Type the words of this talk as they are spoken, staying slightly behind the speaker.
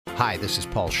Hi, this is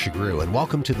Paul Chagru, and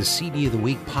welcome to the CD of the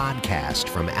Week podcast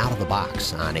from Out of the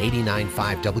Box on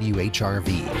 89.5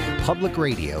 WHRV, public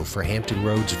radio for Hampton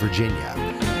Roads,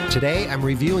 Virginia. Today, I'm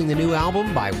reviewing the new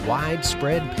album by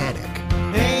Widespread Panic.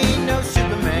 Ain't no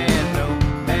Superman, no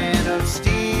man of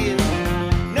steel,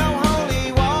 no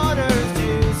holy waters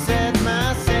to set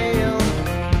my sail.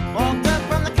 Walked up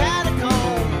from the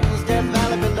catacombs, Death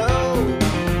Valley below,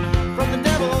 from the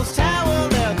devil's tower,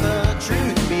 let the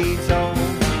truth be told.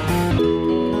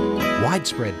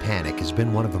 Widespread Panic has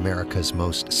been one of America's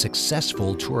most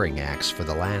successful touring acts for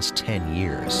the last 10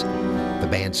 years. The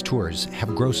band's tours have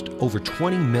grossed over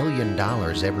 $20 million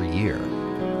every year.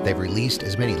 They've released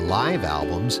as many live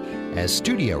albums as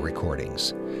studio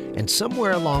recordings. And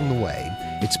somewhere along the way,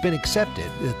 it's been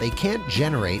accepted that they can't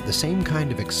generate the same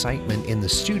kind of excitement in the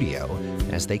studio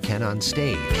as they can on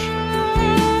stage.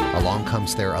 Along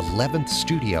comes their 11th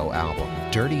studio album,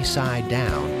 Dirty Side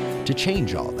Down, to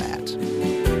change all that.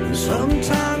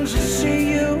 Sometimes I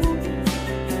see you,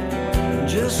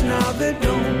 just now they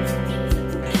don't.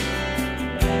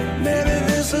 Maybe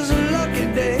this is a lucky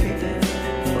day,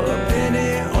 or a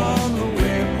penny on the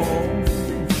way home.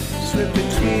 Slip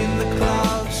between the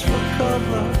clouds for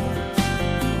cover,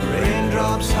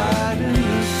 raindrops hide in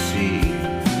the sea.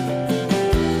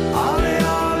 Ollie,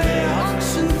 ollie,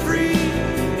 oxen free.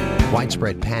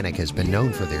 Widespread Panic has been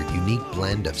known for their unique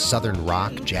blend of southern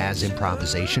rock, jazz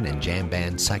improvisation, and jam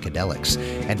band psychedelics.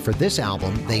 And for this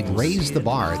album, they've raised the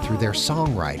bar through their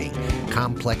songwriting.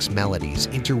 Complex melodies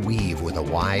interweave with a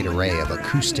wide array of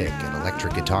acoustic and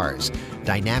electric guitars,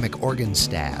 dynamic organ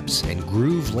stabs, and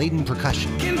groove-laden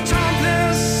percussion. Can turn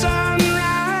the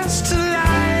sunrise to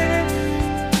light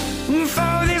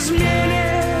for this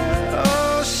minute.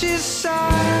 Oh, she sighed.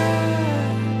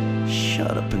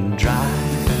 Shut up and drive.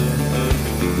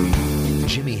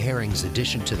 Jimmy Herring's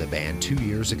addition to the band 2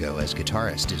 years ago as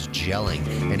guitarist is gelling,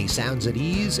 and he sounds at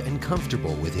ease and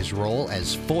comfortable with his role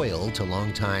as foil to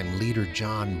longtime leader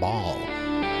John Ball.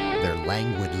 Their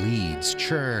languid leads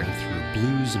churn through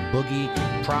blues and boogie,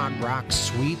 prog rock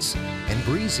suites, and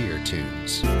breezier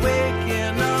tunes.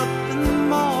 Waking up in the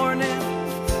morning,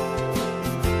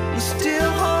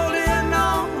 still holding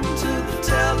on to the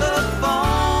telephone.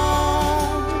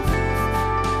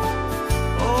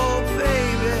 Oh,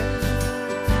 baby,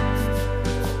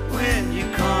 when you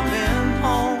coming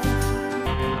home?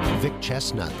 Vic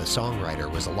Chestnut, the songwriter,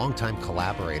 was a longtime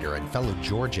collaborator and fellow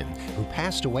Georgian who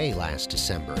passed away last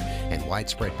December, and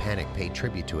Widespread Panic paid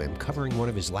tribute to him, covering one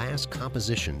of his last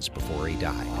compositions before he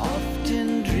died.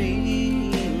 Often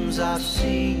dreams I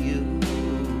see you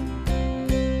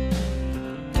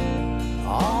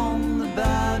on the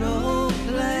battle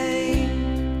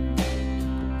plain,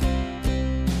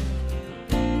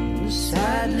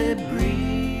 sadly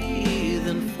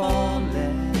breathing,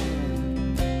 falling.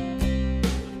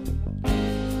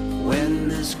 When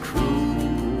this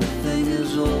cruel thing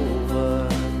is over,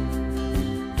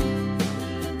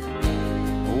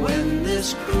 when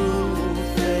this cruel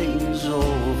thing's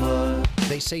over.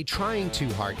 They say trying too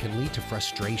hard can lead to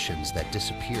frustrations that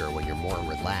disappear when you're more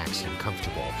relaxed and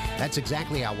comfortable. That's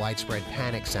exactly how Widespread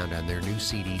Panic sound on their new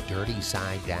CD, Dirty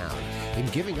Side Down. In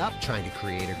giving up trying to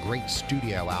create a great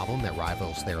studio album that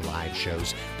rivals their live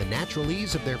shows, the natural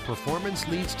ease of their performance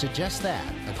leads to just that,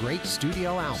 a great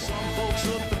studio album. Some folks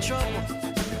look for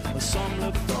trouble, some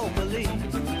look for belief.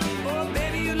 Oh,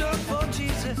 baby, you look for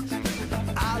Jesus,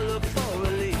 I look for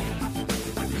relief.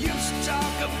 Used to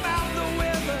talk about the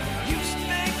weather, used to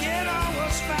think it all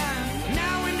was fine.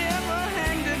 Now we never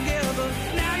hang together,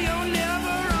 now you're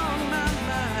never on my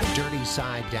mind. Dirty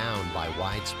Side Down by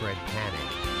Widespread Panic.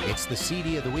 It's the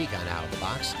CD of the Week on Out of the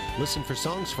Box. Listen for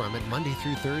songs from it Monday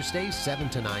through Thursday, 7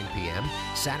 to 9 p.m.,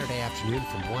 Saturday afternoon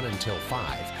from 1 until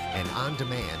 5, and on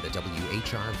demand at whrv.org/Out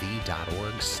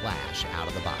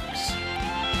of the Box.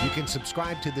 You can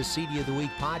subscribe to the CD of the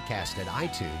Week podcast at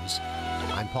iTunes.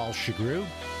 I'm Paul Chagru.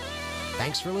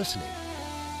 Thanks for listening.